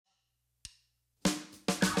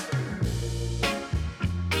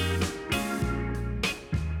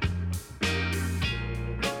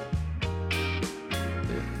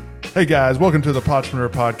Hey guys, welcome to the Podpreneur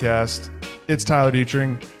Podcast. It's Tyler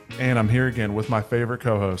Dietrich, and I'm here again with my favorite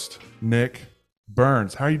co-host, Nick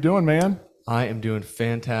Burns. How are you doing, man? I am doing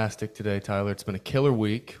fantastic today, Tyler. It's been a killer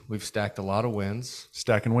week. We've stacked a lot of wins.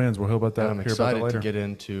 Stacking wins. We'll hear about that. And I'm excited to get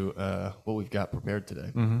into what we've got prepared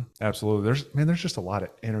today. Mm-hmm. Absolutely. There's just a lot of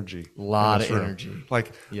energy. A lot of energy.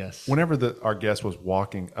 Like, yes. Whenever our guest was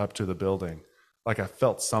walking up to the building, like I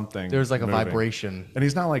felt something. There's like moving. a vibration. And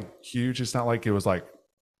he's not like huge. It's not like it was like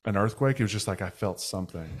an earthquake. It was just like I felt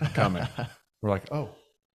something coming. We're like, oh,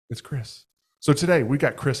 it's Chris. So today we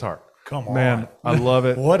got Chris Hart. Come on. Man, I love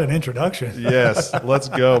it. What an introduction. Yes, let's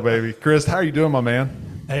go, baby. Chris, how are you doing, my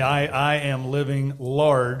man? Hey, I am living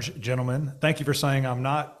large, gentlemen. Thank you for saying I'm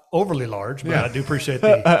not overly large, but I do appreciate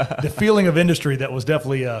the feeling of industry that was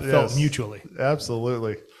definitely felt mutually.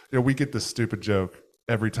 Absolutely. We get this stupid joke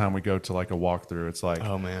every time we go to like a walkthrough. It's like,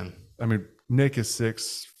 oh man. I mean, Nick is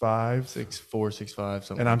 6'5", 6'4", 6'5",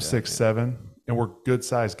 something. and I'm 6'7", and we're good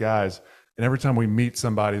sized guys. And every time we meet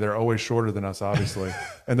somebody, they're always shorter than us, obviously.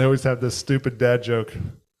 And they always have this stupid dad joke.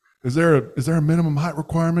 Is there a minimum height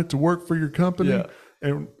requirement to work for your company? Yeah.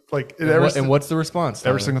 And like, and what's the response, Tyler?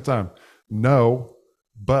 Every single time? No,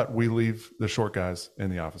 but we leave the short guys in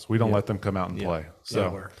the office. We don't let them come out and play.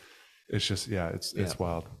 So it's just, it's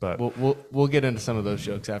wild. But we'll get into some of those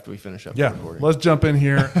jokes after we finish up. Yeah, let's jump in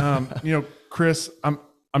here. Chris, I'm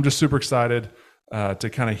just super excited to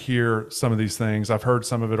kind of hear some of these things. I've heard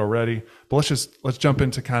some of it already, but let's jump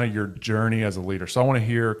into kind of your journey as a leader. So I want to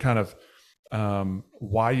hear kind of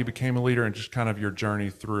why you became a leader and just kind of your journey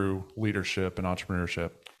through leadership and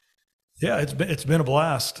entrepreneurship. Yeah, it's been a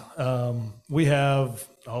blast. We have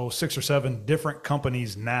 6 or 7 different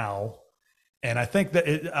companies now, and I think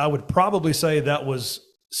that I would probably say that was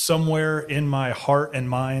somewhere in my heart and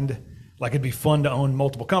mind. Like it'd be fun to own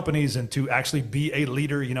multiple companies and to actually be a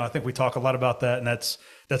leader. I think we talk a lot about that, and that's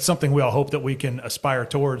something we all hope that we can aspire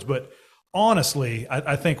towards. But honestly,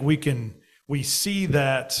 I think we see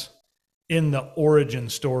that in the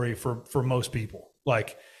origin story for most people.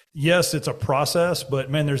 Like, yes, it's a process,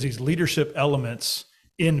 but man, there's these leadership elements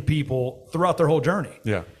in people throughout their whole journey.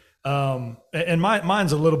 Yeah. And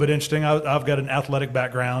mine's a little bit interesting. I've got an athletic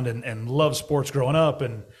background and love sports growing up,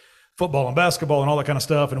 and football and basketball and all that kind of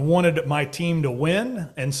stuff, and wanted my team to win.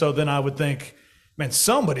 And so then I would think, man,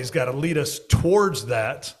 somebody's got to lead us towards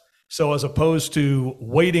that. So as opposed to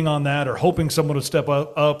waiting on that or hoping someone would step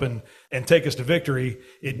up and take us to victory,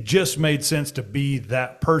 it just made sense to be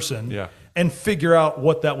that person and figure out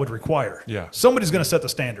what that would require. Yeah. Somebody's going to set the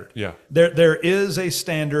standard. Yeah. There is a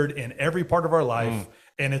standard in every part of our life.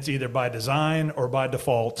 And it's either by design or by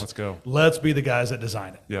default. Let's go. Let's be the guys that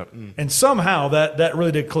design it. Yep. And somehow that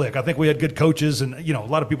really did click. I think we had good coaches, and a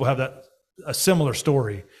lot of people have a similar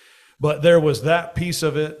story. But there was that piece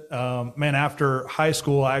of it. Man, after high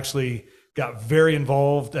school, I actually got very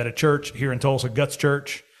involved at a church here in Tulsa, Guts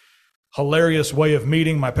Church. Hilarious way of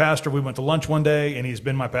meeting my pastor. We went to lunch one day, and he's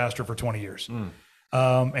been my pastor for 20 years.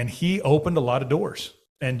 And he opened a lot of doors.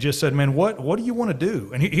 And just said, man, what do you want to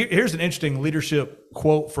do? And here's an interesting leadership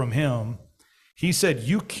quote from him. He said,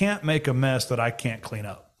 you can't make a mess that I can't clean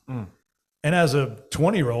up. And as a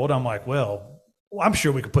 20-year-old, I'm like, well, I'm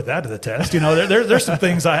sure we could put that to the test. There's some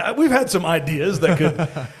things we've had some ideas that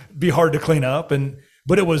could be hard to clean up.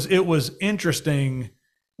 But it was interesting,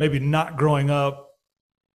 maybe not growing up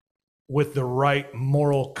with the right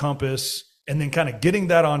moral compass and then kind of getting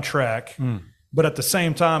that on track. But at the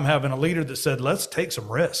same time, having a leader that said, let's take some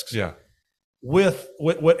risks. Yeah. With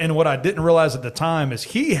what I didn't realize at the time is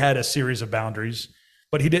he had a series of boundaries,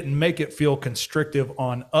 but he didn't make it feel constrictive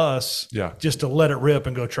on us just to let it rip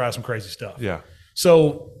and go try some crazy stuff. Yeah.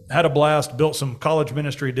 So had a blast, built some college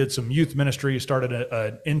ministry, did some youth ministry, started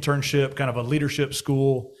an internship, kind of a leadership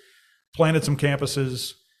school, planted some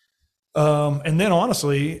campuses. And then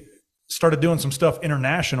honestly, started doing some stuff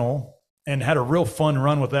international. And had a real fun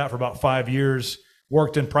run with that for about 5 years.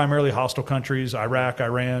 Worked in primarily hostile countries, Iraq,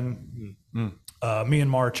 Iran,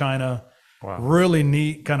 Myanmar, China. Wow. Really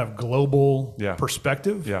neat kind of global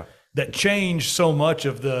perspective that changed so much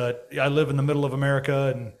of I live in the middle of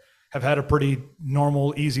America and have had a pretty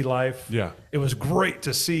normal, easy life. Yeah. It was great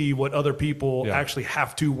to see what other people actually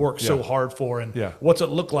have to work so hard for, and what's it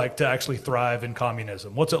look like to actually thrive in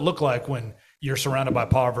communism? What's it look like when you're surrounded by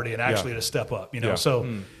poverty and actually to step up,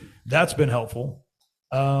 So that's been helpful.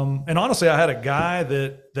 And honestly, I had a guy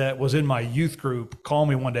that was in my youth group call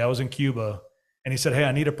me one day. I was in Cuba, and he said, hey,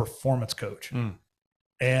 I need a performance coach.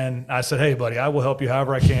 And I said, hey, buddy, I will help you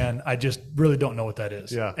however I can. I just really don't know what that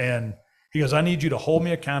is. Yeah. And he goes, I need you to hold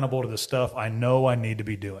me accountable to the stuff I know I need to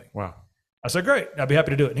be doing. Wow. I said, great, I'd be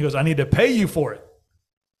happy to do it. And he goes, I need to pay you for it.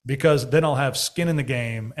 because then I'll have skin in the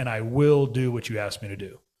game and I will do what you asked me to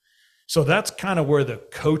do. So that's kind of where the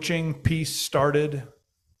coaching piece started.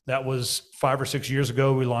 That was 5 or 6 years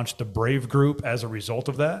ago. We launched the Brave Group as a result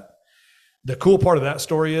of that. The cool part of that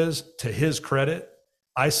story is, to his credit,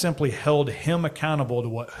 I simply held him accountable to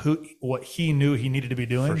what he knew he needed to be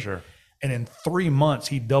doing. For sure. And in 3 months,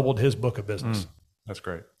 he doubled his book of business. That's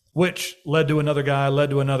great. Which led to another guy,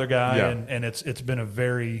 Yeah. and it's been a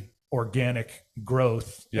very organic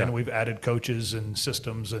growth. Yeah. And we've added coaches and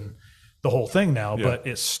systems and the whole thing now. Yeah. But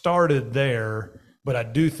it started there. But I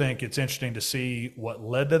do think it's interesting to see what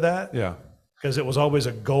led to that. Yeah. Because it was always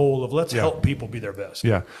a goal of let's help people be their best.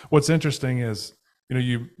 Yeah. What's interesting is,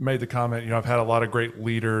 you made the comment, I've had a lot of great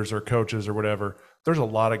leaders or coaches or whatever. There's a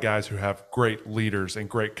lot of guys who have great leaders and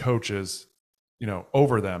great coaches,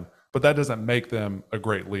 over them, but that doesn't make them a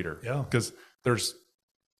great leader. Yeah. Because there's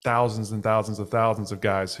thousands and thousands of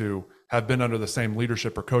guys who have been under the same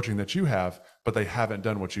leadership or coaching that you have, but they haven't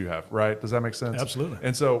done what you have. Right. Does that make sense? Absolutely.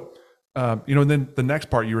 And so, and then the next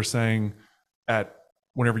part you were saying,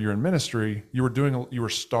 whenever you're in ministry, you were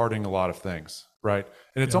starting a lot of things, right?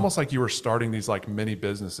 And it's almost like you were starting these like mini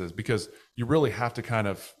businesses, because you really have to kind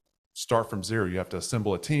of start from zero. You have to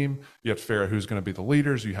assemble a team. You have to figure out who's going to be the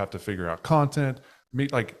leaders. You have to figure out content.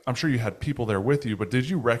 I'm sure you had people there with you, but did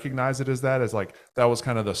you recognize it as that was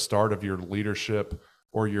kind of the start of your leadership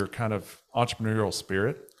or your kind of entrepreneurial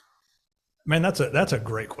spirit? Man, that's a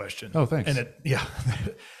great question. Oh, thanks. And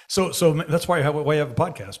so that's why I have a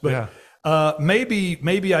podcast. But Yeah.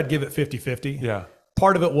 maybe I'd give it 50-50. Yeah.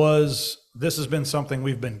 Part of it was, this has been something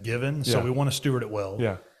we've been given, so Yeah. we want to steward it well.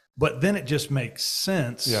 Yeah. But then it just makes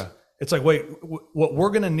sense. Yeah. It's like, wait, what we're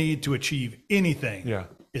going to need to achieve anything Yeah.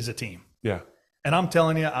 is a team. Yeah. And I'm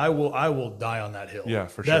telling you, I will die on that hill. Yeah,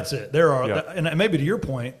 for sure. That's it. There are, Yeah. and maybe to your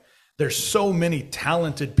point, there's so many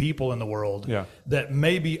talented people in the world Yeah. that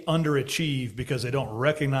maybe underachieve because they don't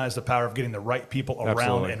recognize the power of getting the right people around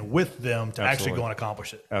Absolutely. and with them to actually Absolutely. go and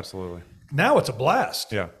accomplish it. Absolutely. Now it's a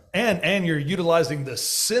blast. Yeah. And you're utilizing the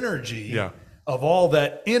synergy Yeah. of all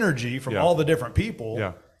that energy from Yeah. all the different people.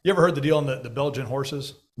 Yeah. You ever heard the deal on the Belgian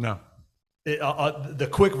horses? No. The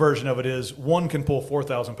quick version of it is, one can pull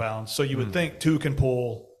 4,000 pounds. So you would think two can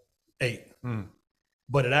pull 8,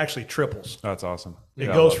 but it actually triples. That's awesome. It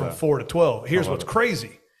Yeah, I goes love from that. 4 to 12. Here's love what's it.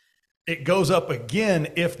 crazy. It goes up again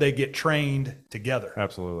if they get trained together.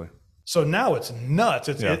 Absolutely. So now it's nuts.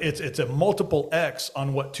 It's Yeah. it's a multiple X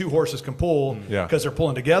on what two horses can pull Yeah. because they're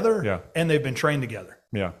pulling together Yeah. and they've been trained together.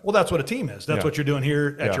 Yeah. Well, that's what a team is. That's Yeah. what you're doing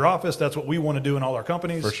here at Yeah. your office. That's what we want to do in all our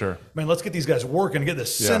companies. For sure. Man, let's get these guys working. Get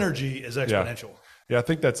this Yeah. synergy is exponential. Yeah, I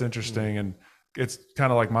think that's interesting. And it's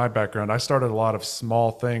kind of like my background. I started a lot of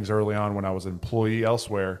small things early on when I was an employee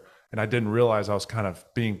elsewhere, and I didn't realize I was kind of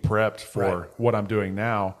being prepped for Right. what I'm doing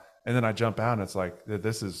now. And then I jump out and it's like,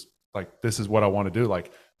 this is what I want to do.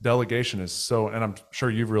 Like, delegation is so, and I'm sure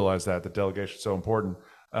you've realized that delegation is so important.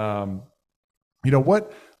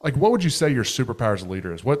 What would you say your superpower as a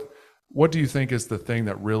leader is? What do you think is the thing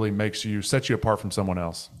that really sets you apart from someone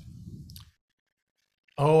else?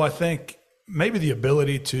 Oh, I think maybe the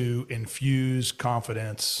ability to infuse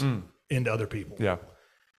confidence into other people. Yeah.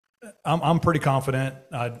 I'm pretty confident.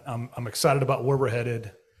 I'm excited about where we're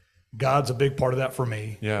headed. God's a big part of that for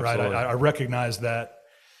me. Yeah, right. absolutely. I recognize that.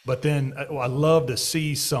 But then I love to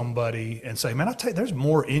see somebody and say, man, I'll tell you, there's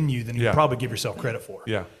more in you than you Yeah. probably give yourself credit for.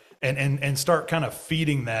 Yeah. And start kind of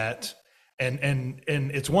feeding that. And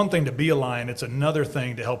it's one thing to be a lion. It's another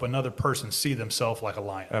thing to help another person see themselves like a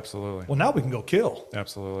lion. Absolutely. Well, now we can go kill.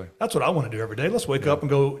 Absolutely. That's what I want to do every day. Let's wake up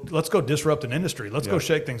and let's go disrupt an industry. Let's go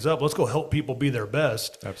shake things up. Let's go help people be their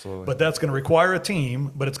best. Absolutely. But that's going to require a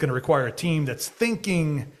team, but it's going to require a team that's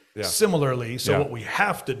thinking similarly. So what we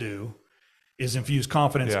have to do is infuse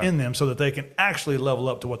confidence in them so that they can actually level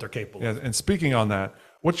up to what they're capable of. Yeah. And speaking on that,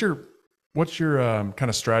 what's your kind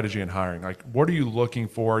of strategy in hiring? Like, what are you looking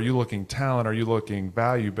for? Are you looking talent? Are you looking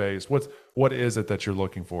value-based? What is it that you're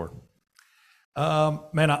looking for?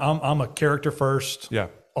 Man, I'm a character first. Yeah.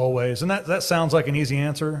 Always. And that sounds like an easy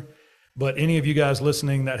answer, but any of you guys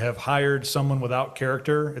listening that have hired someone without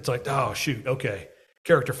character, it's like, oh shoot, okay,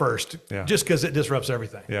 character first, just because it disrupts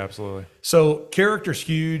everything. Yeah, absolutely. So character's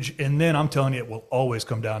huge, and then I'm telling you, it will always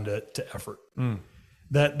come down to effort.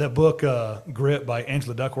 That book, Grit by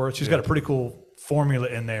Angela Duckworth, she's got a pretty cool formula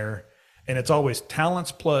in there, and it's always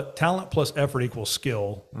talent plus effort equals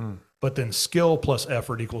skill, but then skill plus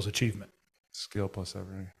effort equals achievement. Skill plus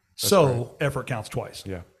everything. So effort counts twice.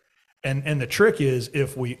 Yeah. And the trick is,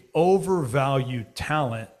 if we overvalue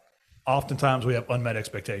talent, oftentimes we have unmet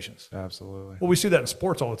expectations. Absolutely. Well, we see that in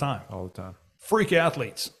sports all the time. All the time. Freak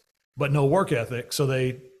athletes, but no work ethic. So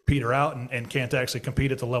they peter out and can't actually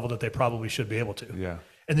compete at the level that they probably should be able to. Yeah.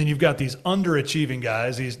 And then you've got these underachieving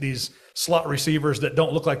guys, these slot receivers that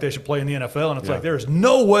don't look like they should play in the NFL. And it's like, there's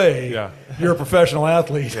no way you're a professional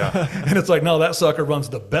athlete. And it's like, no, that sucker runs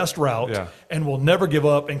the best route and will never give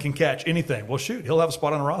up and can catch anything. Well, shoot, he'll have a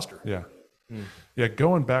spot on a roster. Yeah. Yeah.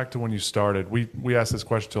 Going back to when you started, we asked this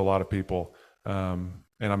question to a lot of people. And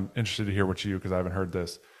I'm interested to hear what because I haven't heard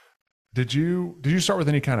this. Did you start with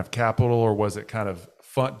any kind of capital, or was it kind of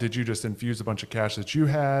fun? Did you just infuse a bunch of cash that you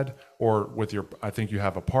had, or with I think you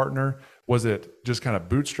have a partner? Was it just kind of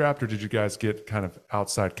bootstrapped, or did you guys get kind of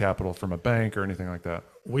outside capital from a bank or anything like that?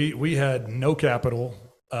 We had no capital.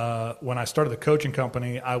 When I started the coaching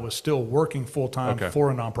company, I was still working full time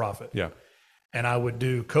for a nonprofit. Yeah. And I would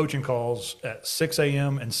do coaching calls at 6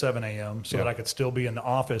 a.m. and 7 a.m. so that I could still be in the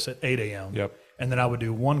office at 8 a.m. Yep. And then I would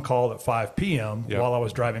do one call at 5 p.m. while I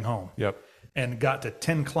was driving home. Yep. And got to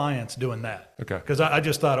 10 clients doing that. Okay. Because I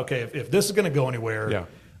just thought, okay, if this is going to go anywhere,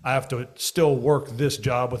 I have to still work this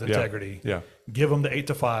job with integrity. Yeah. Give them the 8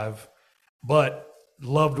 to 5, but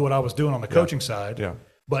loved what I was doing on the coaching side. Yeah.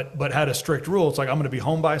 But had a strict rule. It's like, I'm going to be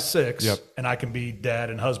home by 6 and I can be dad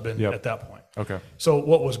and husband at that point. Okay. So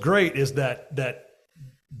what was great is that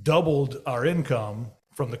doubled our income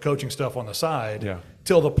from the coaching stuff on the side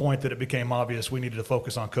till the point that it became obvious we needed to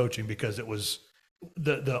focus on coaching because it was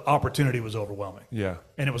the opportunity was overwhelming. Yeah.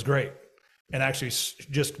 And it was great. And actually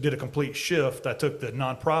just did a complete shift. I took the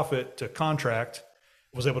nonprofit to contract,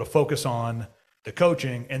 was able to focus on the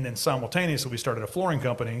coaching, and then simultaneously we started a flooring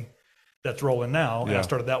company that's rolling now. And I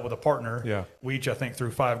started that with a partner. Yeah. We each, I think,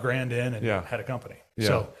 threw $5,000 in and had a company. Yeah.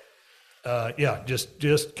 So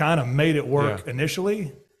just kind of made it work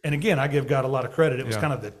initially. And again, I give God a lot of credit. It was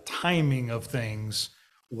kind of the timing of things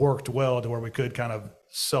worked well to where we could kind of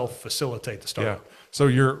self-facilitate the startup. Yeah. So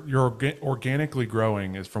you're organically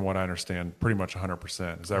growing is, from what I understand, pretty much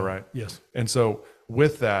 100%. Is that right? Yes. And so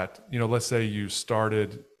with that, let's say you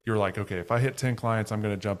started, you're like, okay, if I hit 10 clients, I'm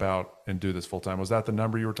going to jump out and do this full time. Was that the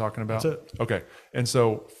number you were talking about? That's it. Okay. And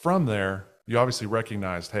so from there, you obviously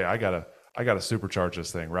recognized, hey, I gotta supercharge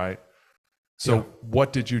this thing, right? So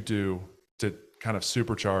what did you do to kind of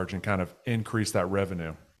supercharge and kind of increase that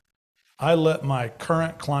revenue? I let my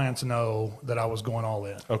current clients know that I was going all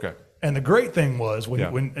in. Okay. And the great thing was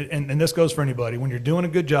and this goes for anybody, when you're doing a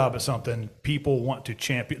good job at something, people want to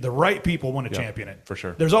champion, the right people want to champion it. For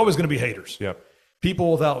sure. There's always going to be haters. Yep.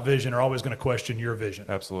 People without vision are always going to question your vision.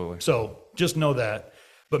 Absolutely. So just know that.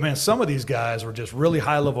 But man, some of these guys were just really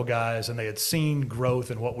high level guys, and they had seen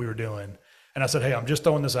growth in what we were doing. And I said, hey, I'm just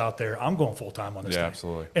throwing this out there. I'm going full time on this thing.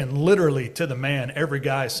 Absolutely. And literally to the man, every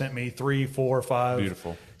guy sent me 3, 4, 5.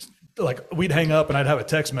 Beautiful. Like we'd hang up and I'd have a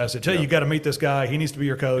text message. Hey, you got to meet this guy. He needs to be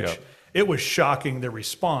your coach. Yep. It was shocking, the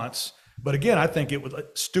response. But again, I think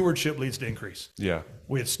stewardship leads to increase. Yeah.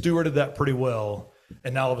 We had stewarded that pretty well.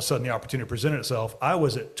 And now all of a sudden the opportunity presented itself. I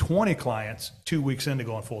was at 20 clients 2 weeks into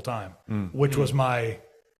going full time, which was my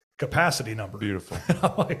capacity number. Beautiful.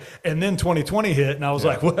 And then 2020 hit and I was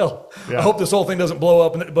like, well, I hope this whole thing doesn't blow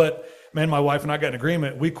up. But man, my wife and I got an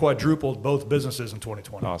agreement. We quadrupled both businesses in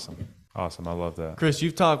 2020. Awesome. I love that. Chris,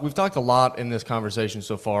 we've talked a lot in this conversation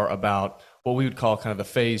so far about what we would call kind of the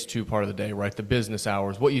phase 2 part of the day, right? The business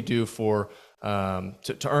hours, what you do for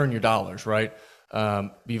to earn your dollars, right?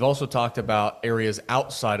 You've also talked about areas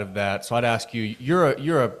outside of that. So I'd ask you,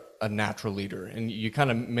 you're a natural leader, and you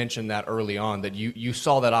kind of mentioned that early on, that you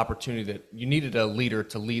saw that opportunity, that you needed a leader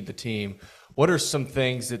to lead the team. What are some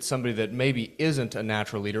things that somebody that maybe isn't a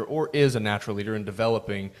natural leader or is a natural leader in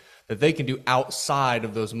developing that they can do outside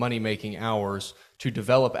of those money-making hours to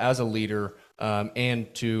develop as a leader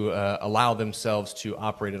and to allow themselves to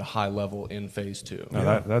operate at a high level in phase 2?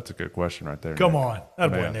 Now that's a good question right there. Come Nick. on.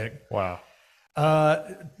 That boy, Nick. Wow.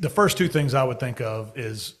 The first 2 things I would think of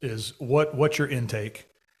is what's your intake?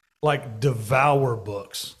 Like, devour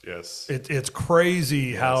books. Yes. It's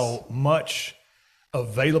crazy how much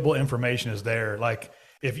available information is there. Like,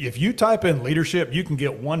 if you type in leadership, you can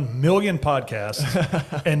get 1 million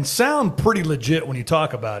podcasts and sound pretty legit when you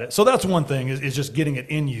talk about it. So that's one thing, is just getting it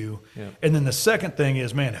in you. Yeah. And then the second thing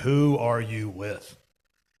is, man, who are you with?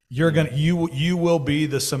 You will be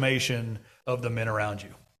the summation of the men around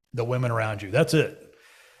you, the women around you. That's it.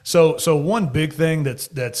 So one big thing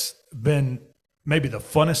that's been maybe the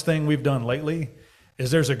funnest thing we've done lately is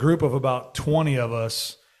there's a group of about 20 of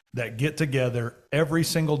us that get together every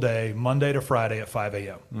single day, Monday to Friday at 5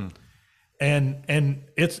 a.m. And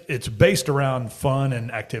it's based around fun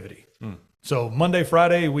and activity. So Monday,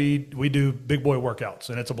 Friday, we do big boy workouts,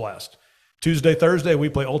 and it's a blast. Tuesday, Thursday, we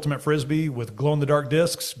play ultimate Frisbee with glow-in-the-dark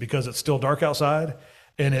discs because it's still dark outside.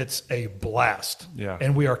 and it's a blast. Yeah.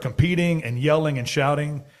 And we are competing and yelling and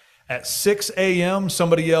shouting. At 6 a.m.,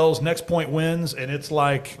 somebody yells, next point wins, and it's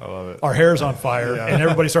like I love it. our hair's on fire, and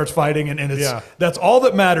everybody starts fighting, and it's that's all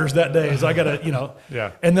that matters that day is I got to,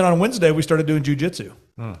 Yeah. And then on Wednesday, we started doing jujitsu.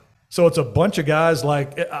 So it's a bunch of guys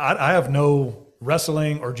like I have no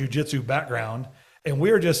wrestling or jujitsu background, and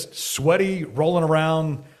we are just sweaty, rolling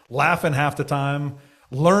around, laughing half the time,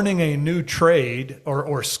 learning a new trade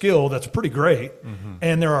or skill that's pretty great,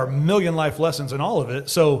 and there are a million life lessons in all of it.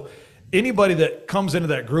 So anybody that comes into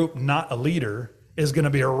that group not a leader is going to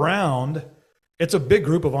be around. It's a big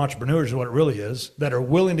group of entrepreneurs is what it really is, that are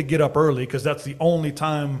willing to get up early because that's the only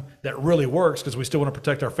time that really works because we still want to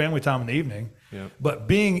protect our family time in the evening. Yep. But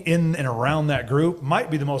being in and around that group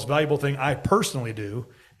might be the most valuable thing I personally do.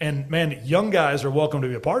 And man, young guys are welcome to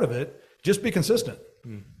be a part of it. Just be consistent.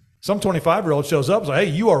 Some 25-year-old shows up and says, hey,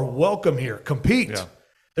 you are welcome here. Compete. Yeah.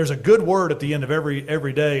 There's a good word at the end of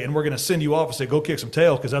every day, and we're going to send you off and say, go kick some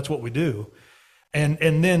tail because that's what we do. And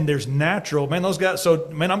then there's natural, man, those guys. So,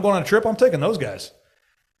 man, I'm going on a trip. I'm taking those guys.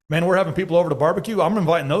 Man, we're having people over to barbecue. I'm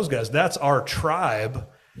inviting those guys. That's our tribe.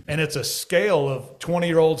 And it's a scale of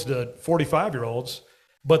 20-year-olds to 45-year-olds,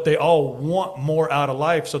 but they all want more out of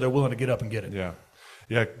life, so they're willing to get up and get it. Yeah.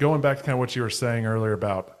 Yeah. Going back to kind of what you were saying earlier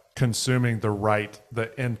about consuming the right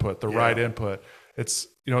input.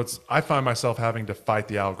 I find myself having to fight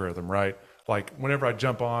the algorithm, right? Like whenever I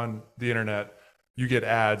jump on the internet, you get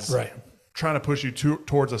ads trying to push you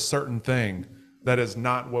towards a certain thing that is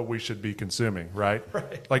not what we should be consuming, right?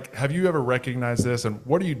 Like, have you ever recognized this? And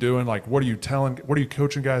what are you doing? Like, what are you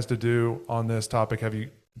coaching guys to do on this topic?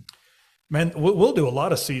 Man, we'll do a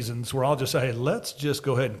lot of seasons where I'll just say, hey, let's just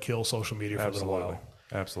go ahead and kill social media for a little while.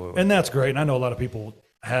 Absolutely. And that's great. And I know a lot of people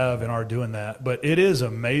have and are doing that, but it is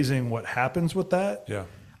amazing what happens with that. Yeah.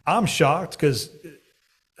 I'm shocked because,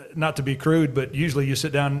 not to be crude, but usually you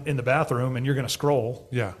sit down in the bathroom and you're going to scroll.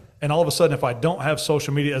 Yeah. And all of a sudden, if I don't have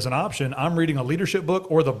social media as an option, I'm reading a leadership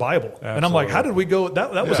book or the Bible. Absolutely. And I'm like, how did we go?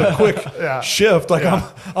 That was a quick shift. Like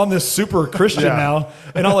I'm this super Christian now.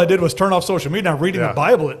 And all I did was turn off social media. I'm reading the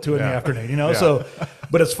Bible at 2 in the afternoon, So,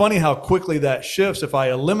 but it's funny how quickly that shifts. If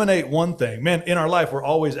I eliminate one thing, man, in our life, we're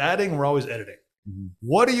always adding, we're always editing.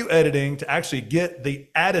 What are you editing to actually get the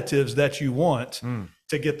additives that you want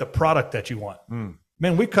to get the product that you want?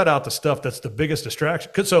 Man, we cut out the stuff that's the biggest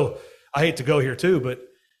distraction. So I hate to go here too, but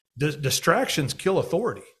distractions kill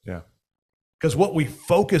authority. Yeah. Because what we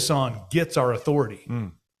focus on gets our authority.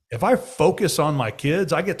 If I focus on my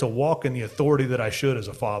kids, I get to walk in the authority that I should as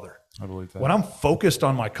a father. I believe that. When I'm focused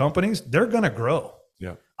on my companies, they're going to grow.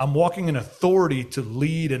 Yeah. I'm walking in authority to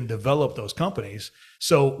lead and develop those companies.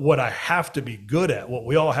 So what I have to be good at, what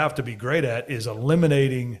we all have to be great at, is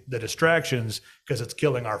eliminating the distractions because it's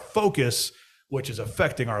killing our focus, which is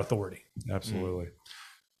affecting our authority. Absolutely.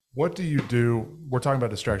 What do you do? We're talking about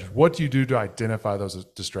distractions. What do you do to identify those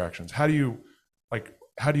distractions? How do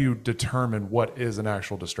you determine what is an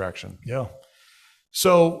actual distraction? Yeah.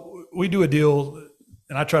 So we do a deal,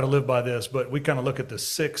 and I try to live by this, but we kind of look at the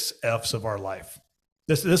 6 F's of our life.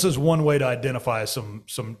 This is one way to identify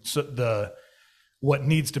what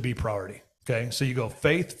needs to be priority. Okay. So you go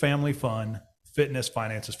faith, family, fun, fitness,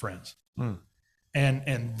 finances, friends.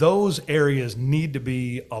 And those areas need to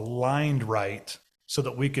be aligned right so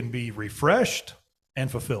that we can be refreshed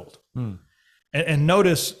and fulfilled. And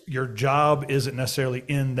notice your job isn't necessarily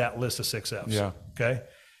in that list of 6 F's. Yeah. Okay.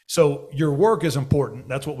 So your work is important.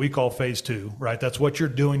 That's what we call phase 2, right? That's what you're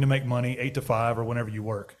doing to make money, 8 to 5 or whenever you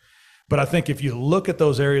work. But I think if you look at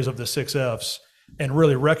those areas of the 6 F's and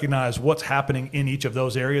really recognize what's happening in each of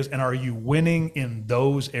those areas, and are you winning in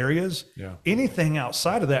those areas? Anything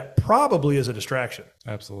outside of that probably is a distraction.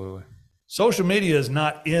 Absolutely. Social media is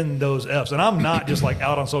not in those F's. And I'm not just like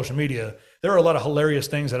out on social media. There are a lot of hilarious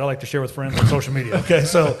things that I like to share with friends on social media. Okay.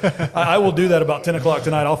 So I will do that about 10 o'clock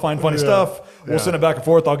tonight. I'll find funny stuff. We'll send it back and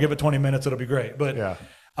forth. I'll give it 20 minutes. It'll be great. But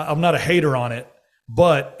I'm not a hater on it,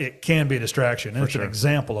 but it can be a distraction. And it's an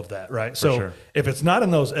example of that, right? So if it's not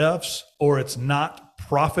in those F's, or it's not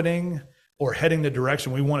profiting or heading the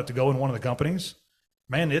direction we want it to go in one of the companies,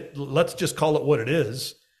 man, let's just call it what it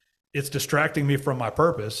is. It's distracting me from my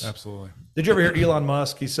purpose. Absolutely. Did you ever hear Elon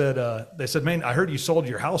Musk? He said, they said, man, I heard you sold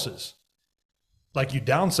your houses. Like you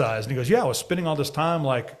downsized. And he goes, yeah, I was spending all this time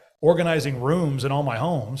like organizing rooms in all my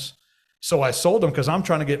homes. So I sold them because I'm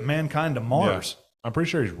trying to get mankind to Mars. I'm pretty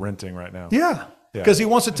sure he's renting right now. Yeah. Because he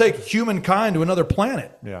wants to take humankind to another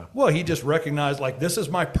planet. Yeah. Well, he just recognized like, this is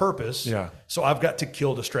my purpose. Yeah. So I've got to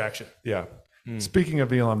kill distraction. Yeah. Speaking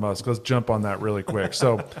of Elon Musk, let's jump on that really quick.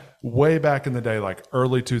 So way back in the day, like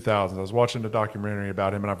early 2000s, I was watching a documentary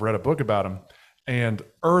about him and I've read a book about him. And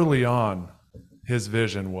early on, his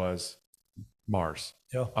vision was Mars.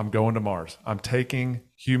 Yeah. I'm going to Mars. I'm taking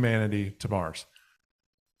humanity to Mars.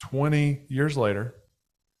 20 years later,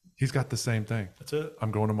 he's got the same thing. That's it.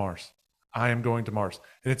 I'm going to Mars. I am going to Mars.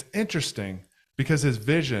 And it's interesting because his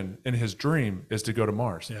vision and his dream is to go to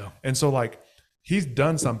Mars. Yeah. And so like he's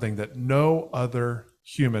done something that no other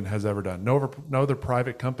human has ever done. No other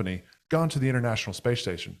private company gone to the International Space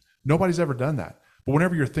Station. Nobody's ever done that. But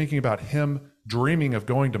whenever you're thinking about him dreaming of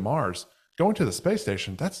going to Mars, going to the space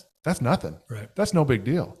station, that's nothing. Right. That's no big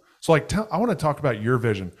deal. So like, I want to talk about your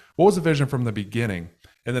vision. What was the vision from the beginning?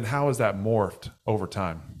 And then how has that morphed over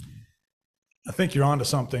time? I think you're onto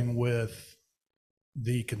something with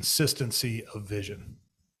the consistency of vision,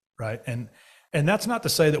 right? And that's not to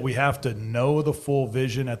say that we have to know the full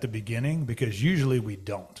vision at the beginning, because usually we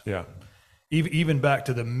don't. Yeah. Even back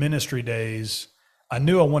to the ministry days, I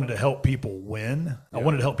knew I wanted to help people win. I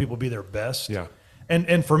wanted to help people be their best. Yeah.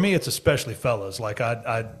 And for me, it's especially fellas. Like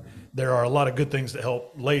there are a lot of good things that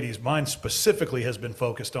help ladies. Mine specifically has been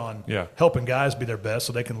focused on helping guys be their best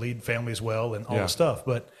so they can lead families well and all the stuff.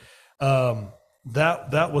 But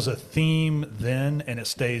that was a theme then, and it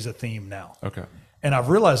stays a theme now. Okay. And I've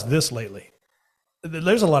realized this lately.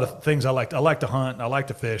 There's a lot of things I like. I like to hunt. I like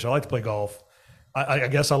to fish. I like to play golf. I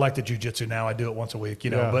guess I like the jujitsu now. I do it once a week, you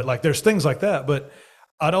know, but like there's things like that, but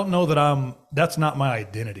I don't know that that's not my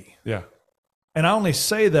identity. Yeah. And I only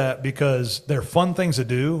say that because they're fun things to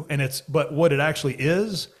do. But what it actually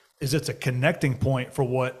is it's a connecting point for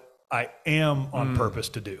what I am on purpose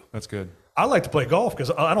to do. That's good. I like to play golf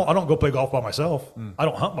because I don't go play golf by myself. I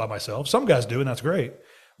don't hunt by myself. Some guys do, and that's great.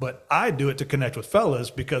 But I do it to connect with fellas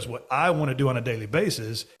because what I want to do on a daily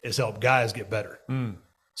basis is help guys get better.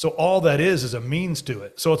 So all that is a means to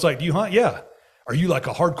it. So it's like, do you hunt? Yeah. Are you like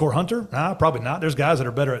a hardcore hunter? Nah, probably not. There's guys that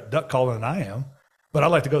are better at duck calling than I am. But I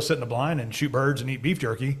like to go sit in the blind and shoot birds and eat beef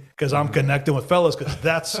jerky because I'm connecting with fellas, because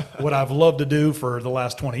that's what I've loved to do for the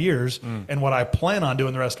last 20 years and what I plan on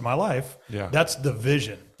doing the rest of my life. Yeah. That's the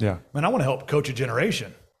vision. Yeah. Man, I want to help coach a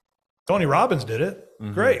generation. Tony Robbins did it.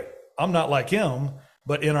 Great. I'm not like him,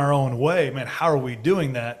 but in our own way, man, how are we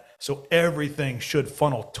doing that? So everything should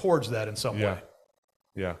funnel towards that in some way.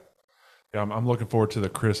 Yeah. Yeah, I'm looking forward to the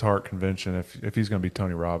Chris Hart convention. If he's going to be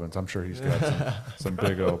Tony Robbins, I'm sure he's got some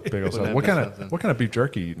big old stuff. What kind of beef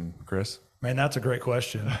jerky eating, Chris? Man, that's a great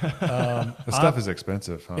question. The stuff is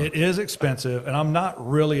expensive. Huh? It is expensive, and I'm not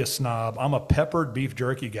really a snob. I'm a peppered beef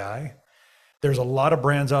jerky guy. There's a lot of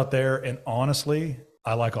brands out there, and honestly,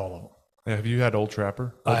 I like all of them. Yeah, have you had Old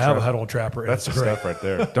Trapper? I have had Old Trapper. That's the great stuff right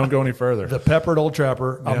there. Don't go any further. The peppered Old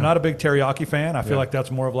Trapper. I'm not a big teriyaki fan. I feel like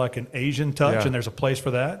that's more of like an Asian touch, and there's a place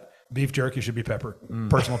for that. Beef jerky should be peppered.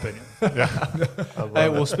 Personal opinion. Hey,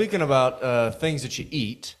 well, speaking about things that you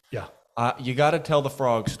eat, you got to tell the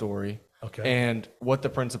frog story. Okay. And what the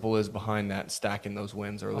principle is behind that, stacking those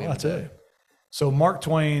wins early. That's it. So Mark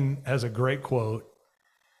Twain has a great quote,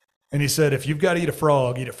 and he said, "If you've got to eat a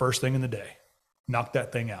frog, eat it first thing in the day. Knock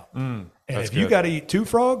that thing out. And if you got to eat 2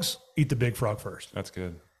 frogs, eat the big frog first." That's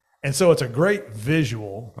good. And so it's a great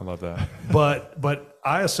visual. I love that. But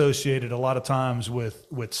I associate it a lot of times with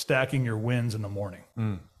stacking your wins in the morning.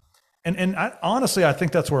 And honestly, I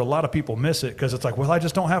think that's where a lot of people miss it, because it's like, well, I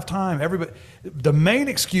just don't have time. The main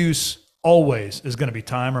excuse always is going to be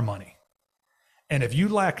time or money. And if you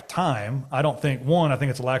lack time, I think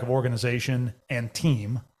it's a lack of organization and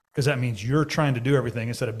team, because that means you're trying to do everything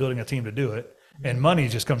instead of building a team to do it. And money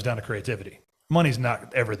just comes down to creativity. Money's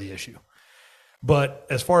not ever the issue. But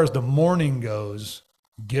as far as the morning goes,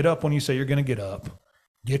 get up when you say you're going to get up,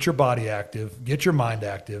 get your body active, get your mind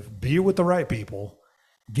active, be with the right people,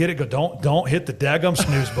 get it. Don't hit the daggum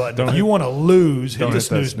snooze button. If you want to lose, hit the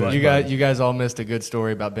snooze button. You guys all missed a good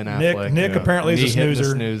story about Ben Affleck. Nick apparently is a snoozer. The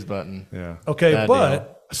snooze button. Yeah. Okay, bad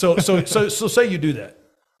but so say you do that.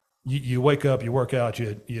 You wake up, you work out,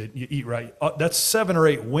 you eat right. That's 7 or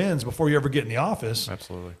 8 wins before you ever get in the office.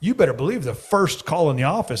 Absolutely. You better believe the first call in the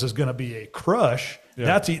office is going to be a crush. Yeah.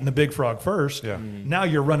 That's eating the big frog first. Yeah. Now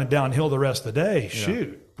you're running downhill the rest of the day.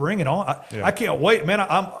 Shoot, bring it on. I can't wait, man.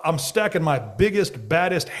 I'm stacking my biggest,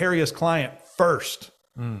 baddest, hairiest client first.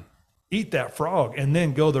 Eat that frog and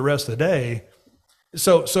then go the rest of the day.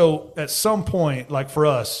 So at some point, like for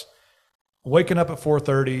us, waking up at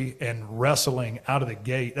 4:30 and wrestling out of the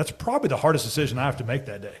gate, that's probably the hardest decision I have to make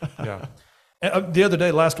that day. Yeah. And the other day,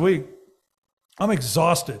 last week, I'm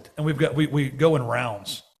exhausted, and we go in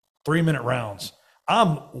rounds, 3-minute rounds.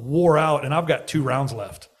 I'm wore out, and I've got 2 rounds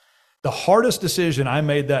left. The hardest decision I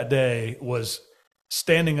made that day was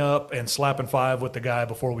standing up and slapping 5 with the guy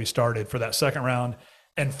before we started for that second round,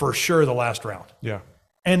 and for sure the last round. Yeah.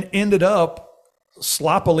 And ended up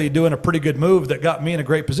sloppily doing a pretty good move that got me in a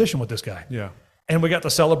great position with this guy. Yeah. And we got to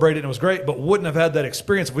celebrate it, and it was great, but wouldn't have had that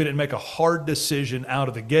experience if we didn't make a hard decision out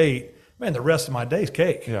of the gate. Man, the rest of my day's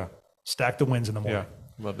cake. Yeah. Stack the wins in the morning.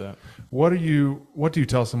 Yeah. Love that. What do you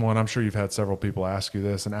tell someone? I'm sure you've had several people ask you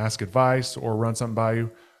this and ask advice or run something by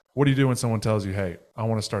you. What do you do when someone tells you, hey, I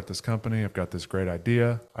want to start this company. I've got this great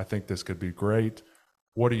idea. I think this could be great.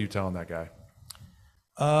 What are you telling that guy?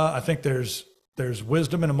 I think there's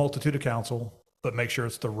wisdom in a multitude of counsel, but make sure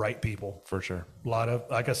it's the right people. For sure.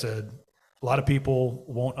 Like I said, a lot of people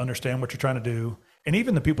won't understand what you're trying to do. And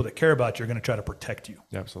even the people that care about you are going to try to protect you.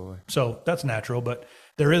 Absolutely. So that's natural, but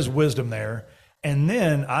there is wisdom there. And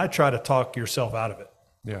then I try to talk yourself out of it.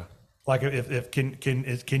 Yeah. Like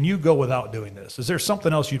can you go without doing this? Is there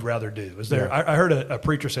something else you'd rather do? Is there, I heard a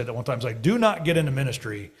preacher say that one time, it's like, do not get into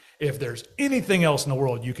ministry if there's anything else in the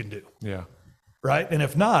world you can do. Yeah. Right. And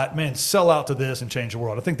if not, man, sell out to this and change the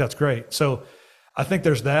world. I think that's great. So I think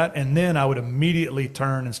there's that. And then I would immediately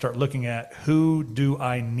turn and start looking at who do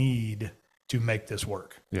I need to make this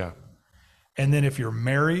work? Yeah. And then if you're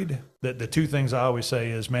married, the two things I always say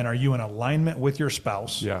is, man, are you in alignment with your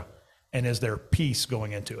spouse? Yeah. And is there peace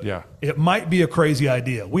going into it? Yeah. It might be a crazy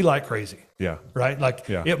idea. We like crazy. Yeah. Right? Like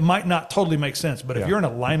it might not totally make sense, but if you're in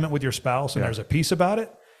alignment with your spouse and there's a peace about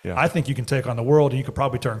it, I think you can take on the world and you could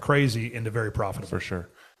probably turn crazy into very profitable. For sure.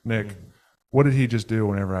 Nick, what did he just do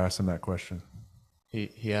whenever I asked him that question?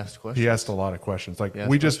 He asked questions. He asked a lot of questions. Like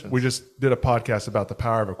we just did a podcast about the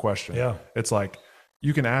power of a question. Yeah. It's like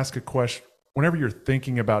you can ask a question whenever you're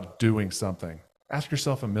thinking about doing something. Ask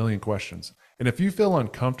yourself a million questions. And if you feel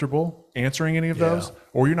uncomfortable answering any of those,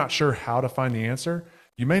 or you're not sure how to find the answer,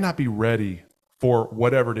 you may not be ready for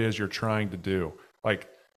whatever it is you're trying to do. Like,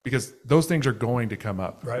 because those things are going to come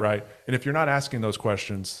up, right? And if you're not asking those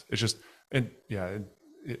questions, it's just,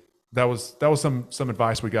 that was some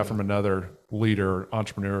advice we got from another leader,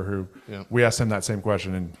 entrepreneur who we asked him that same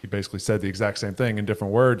question, and he basically said the exact same thing in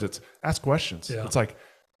different words. It's ask questions. Yeah. It's like,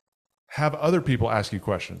 have other people ask you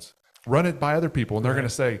questions. Run it by other people, and they're going to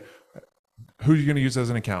say, who are you going to use as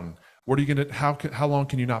an accountant? What are you going to, how long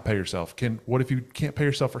can you not pay yourself? What if you can't pay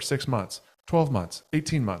yourself for 6 months, 12 months,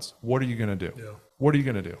 18 months? What are you going to do? Yeah. What are you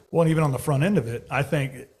going to do? Well, and even on the front end of it, I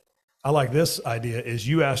think I like this idea is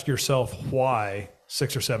you ask yourself why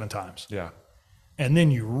 6 or 7 times. Yeah. And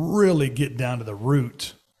then you really get down to the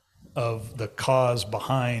root of the cause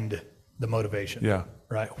behind the motivation. Yeah.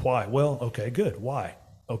 Right. Why? Well, okay, good. Why?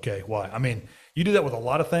 Okay, why? I mean, you do that with a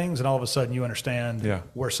lot of things, and all of a sudden you understand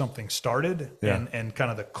where something started and kind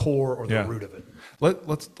of the core or the root of it.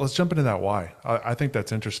 Let's jump into that why. I think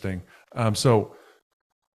that's interesting.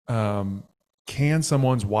 Can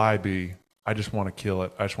someone's why be, I just want to kill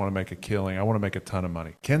it. I just want to make a killing. I want to make a ton of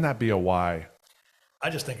money. Can that be a why?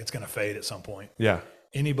 I just think it's going to fade at some point. Yeah.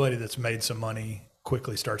 Anybody that's made some money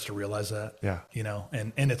quickly starts to realize that. Yeah. You know,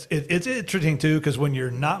 and it's interesting too, because when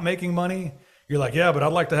you're not making money, you're like, yeah, but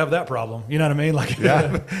I'd like to have that problem. You know what I mean?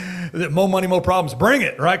 Like, more money, more problems. Bring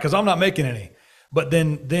it, right? Because I'm not making any. But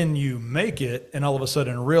then you make it, and all of a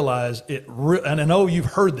sudden realize and I know you've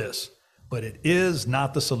heard this, but it is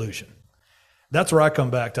not the solution. That's where I come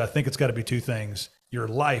back to. I think it's got to be 2 things. Your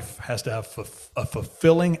life has to have a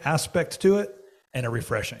fulfilling aspect to it and a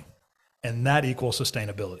refreshing, and that equals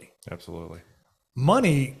sustainability. Absolutely.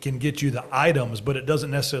 Money can get you the items, but it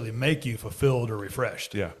doesn't necessarily make you fulfilled or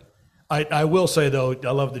refreshed. Yeah. I will say though,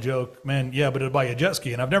 I love the joke, man. Yeah, but it'll buy you a jet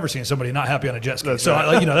ski, and I've never seen somebody not happy on a jet ski. That's so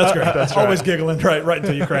right. That's great. That's always right. giggling right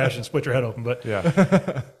until you crash and split your head open. But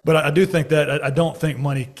but I do think that I don't think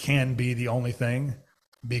money can be the only thing,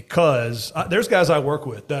 because there's guys I work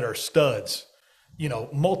with that are studs,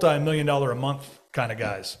 multi-million-dollar a month kind of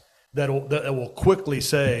guys that will quickly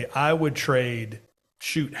say, I would trade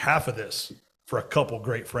half of this for a couple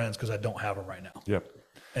great friends because I don't have them right now. Yep.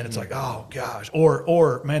 And it's like, oh gosh,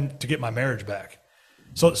 or man, to get my marriage back.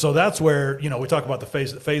 So that's where, we talk about the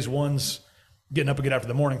phase 1's getting up again after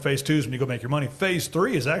the morning. Phase 2 is when you go make your money. Phase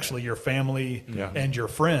 3 is actually your family and your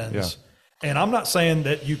friends. Yeah. And I'm not saying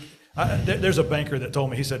that there's a banker that told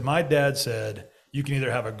me, he said, my dad said, you can either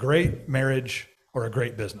have a great marriage or a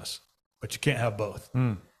great business, but you can't have both.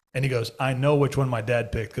 And he goes, I know which one my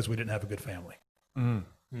dad picked because we didn't have a good family.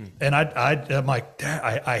 And I'm like,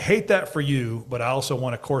 Dad, I hate that for you, but I also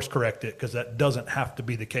want to course correct it because that doesn't have to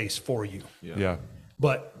be the case for you. Yeah.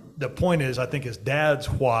 But the point is, I think his dad's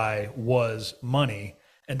why was money,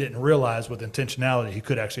 and didn't realize with intentionality he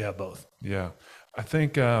could actually have both. Yeah. I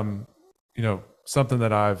think, something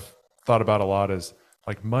that I've thought about a lot is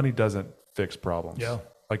like money doesn't fix problems. Yeah.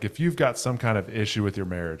 Like if you've got some kind of issue with your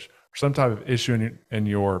marriage, or some type of issue in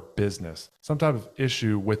your business, some type of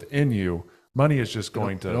issue within you, money is just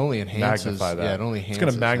going to magnify that. Yeah, it only enhances. It's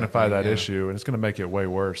going to magnify that issue, and it's going to make it way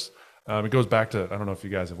worse. It goes back to, I don't know if you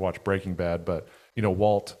guys have watched Breaking Bad, but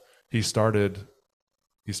Walt, he started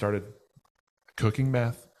cooking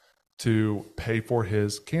meth to pay for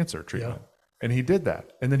his cancer treatment. And he did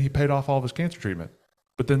that. And then he paid off all of his cancer treatment.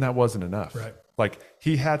 But then that wasn't enough. Right. Like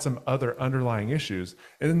he had some other underlying issues.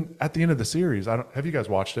 And then at the end of the series, have you guys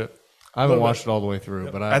watched it? I haven't watched it all the way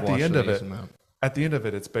through, but I've watched at the end of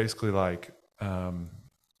it, it's basically like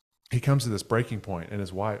he comes to this breaking point, and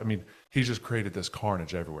his wife, he's just created this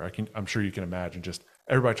carnage everywhere. I'm sure you can imagine just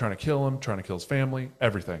everybody trying to kill him, trying to kill his family,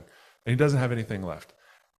 everything. And he doesn't have anything left.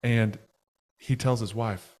 And he tells his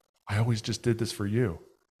wife, I always just did this for you.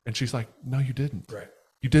 And she's like, no, you didn't. Right.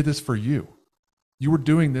 You did this for you. You were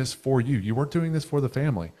doing this for you. You weren't doing this for the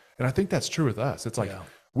family. And I think that's true with us. It's like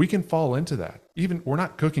we can fall into that. Even we're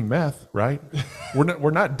not cooking meth, right?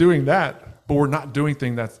 we're not doing that, but we're not doing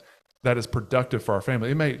things that is productive for our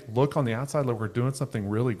family. It may look on the outside like we're doing something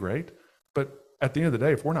really great, but at the end of the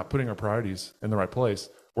day, if we're not putting our priorities in the right place,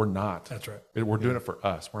 we're not. That's right. We're doing it for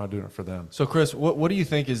us. We're not doing it for them. So, Chris, what do you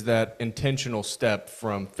think is that intentional step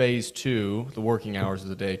from phase 2, the working hours of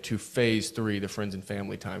the day, to phase 3, the friends and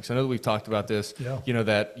family time? Because I know that we've talked about this,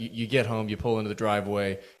 that you get home, you pull into the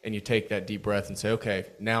driveway, and you take that deep breath and say, okay,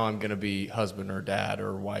 now I'm going to be husband or dad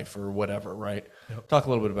or wife or whatever, right? Yep. Talk a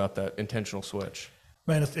little bit about that intentional switch.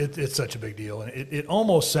 Man, it's such a big deal. And it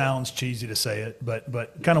almost sounds cheesy to say it,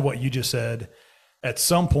 but kind of what you just said, at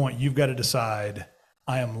some point you've got to decide,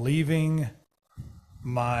 I am leaving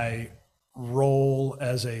my role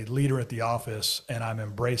as a leader at the office, and I'm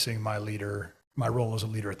embracing my role as a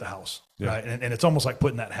leader at the house. Right. And it's almost like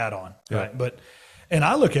putting that hat on. Right. And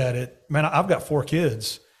I look at it, man, I've got 4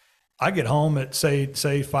 kids. I get home at say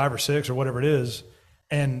 5 or 6 or whatever it is,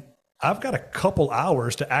 and I've got a couple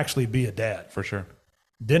hours to actually be a dad. For sure.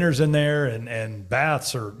 Dinner's in there and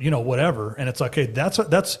baths or, whatever. And it's like, hey, I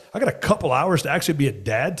got a couple hours to actually be a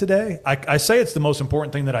dad today. I say it's the most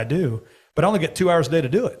important thing that I do, but I only get 2 hours a day to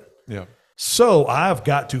do it. Yeah. So I've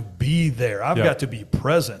got to be there. I've got to be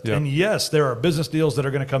present. And yes, there are business deals that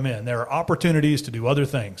are going to come in. There are opportunities to do other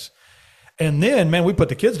things. And then, man, we put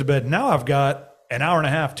the kids to bed. Now I've got an hour and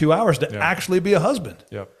a half, 2 hours to actually be a husband.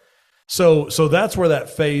 Yep. So that's where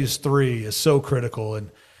that phase 3 is so critical.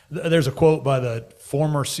 And there's a quote by the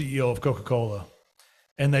former CEO of Coca-Cola,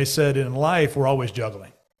 and they said, in life, we're always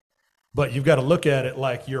juggling, but you've got to look at it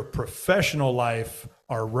like your professional life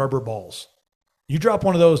are rubber balls. You drop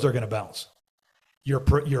one of those, they're going to bounce. Your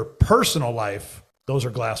personal life, those are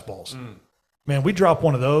glass balls. Man, we drop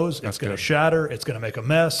one of those, it's going to shatter. It's going to make a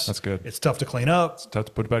mess. That's good. It's tough to clean up. It's tough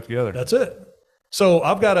to put it back together. That's it. So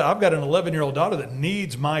I've got an 11-year-old daughter that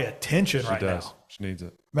needs my attention right now. She needs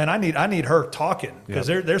it. Man, I need her talking because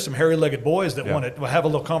there's some hairy-legged boys that want to have a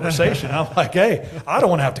little conversation. I'm like, hey, I don't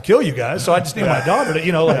want to have to kill you guys, so I just need my daughter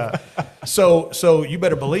to, So you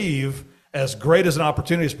better believe, as great as an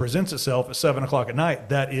opportunity presents itself at 7:00 at night,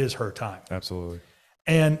 that is her time. Absolutely.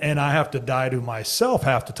 And I have to die to myself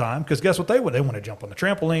half the time because guess what they want? They want to jump on the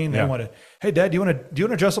trampoline. They want to, hey, Dad, do you want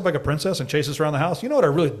to dress up like a princess and chase us around the house? You know what I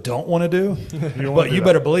really don't want to do? You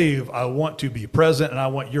better believe I want to be present and I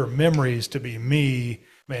want your memories to be me.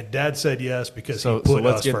 Man, Dad said yes because he put us first. So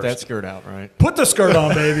let's get that skirt out, right? Put the skirt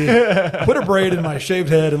on, baby. Put a braid in my shaved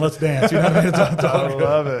head and let's dance. You know what I mean? I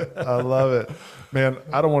love it. I love it. Man,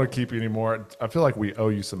 I don't want to keep you anymore. I feel like we owe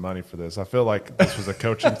you some money for this. I feel like this was a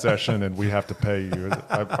coaching session and we have to pay you.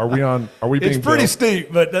 Are we being It's pretty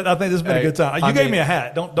steep, but I think this has been a good time. You gave me a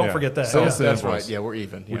hat. Don't forget that. That's right. Yeah, we're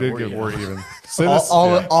even. We did get we're even.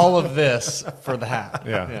 All of this for the hat.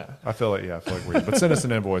 Yeah. I feel like we're even. But send us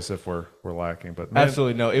an invoice if we're lacking. But man,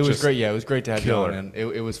 absolutely no. It was great. Yeah, it was great to have you on. And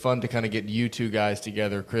it was fun to kind of get you two guys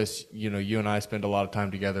together. Chris, you and I spend a lot of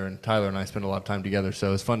time together, and Tyler and I spend a lot of time together.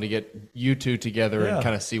 So it's fun to get you two together and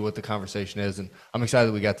kind of see what the conversation is. And I'm excited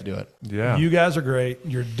that we got to do it. Yeah. You guys are great.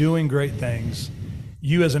 You're doing great things.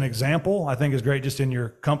 You as an example, I think is great just in your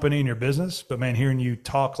company and your business. But man, hearing you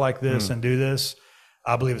talk like this and do this,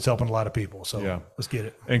 I believe it's helping a lot of people. So let's get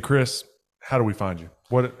it. And Chris, how do we find you?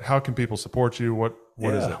 How can people support you? What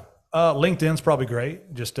is it? LinkedIn's probably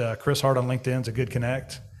great. Just Chris Hart on LinkedIn's a good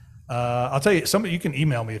connect. I'll tell you, you can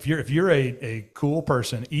email me if you're a cool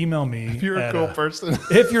person. Email me. If you're a cool person.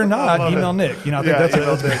 If you're not, email Nick. I think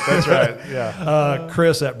that's Nick. That's right. Yeah.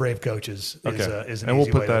 Chris at Brave Coaches is an and we'll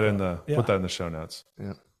easy put way that to in the show notes.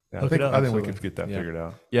 Yeah. I think we could get that figured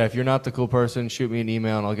out. Yeah, if you're not the cool person, shoot me an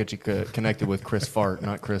email and I'll get you connected with Chris Fart,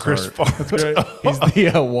 not Chris Hart. Fart. That's great. He's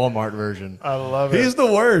the Walmart version. I love it. He's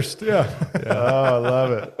the worst. Yeah. Oh, I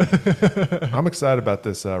love it. I'm excited about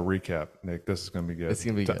this recap, Nick. This is going to be good. It's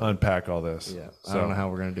going to be good. Unpack all this. Yeah. So, I don't know how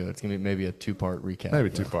we're going to do it. It's going to be maybe a 2-part recap. Maybe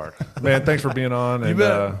 2-part. Man, thanks for being on. And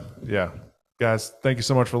bet. yeah. Guys, thank you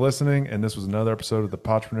so much for listening. And this was another episode of The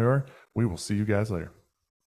Podpreneur. We will see you guys later.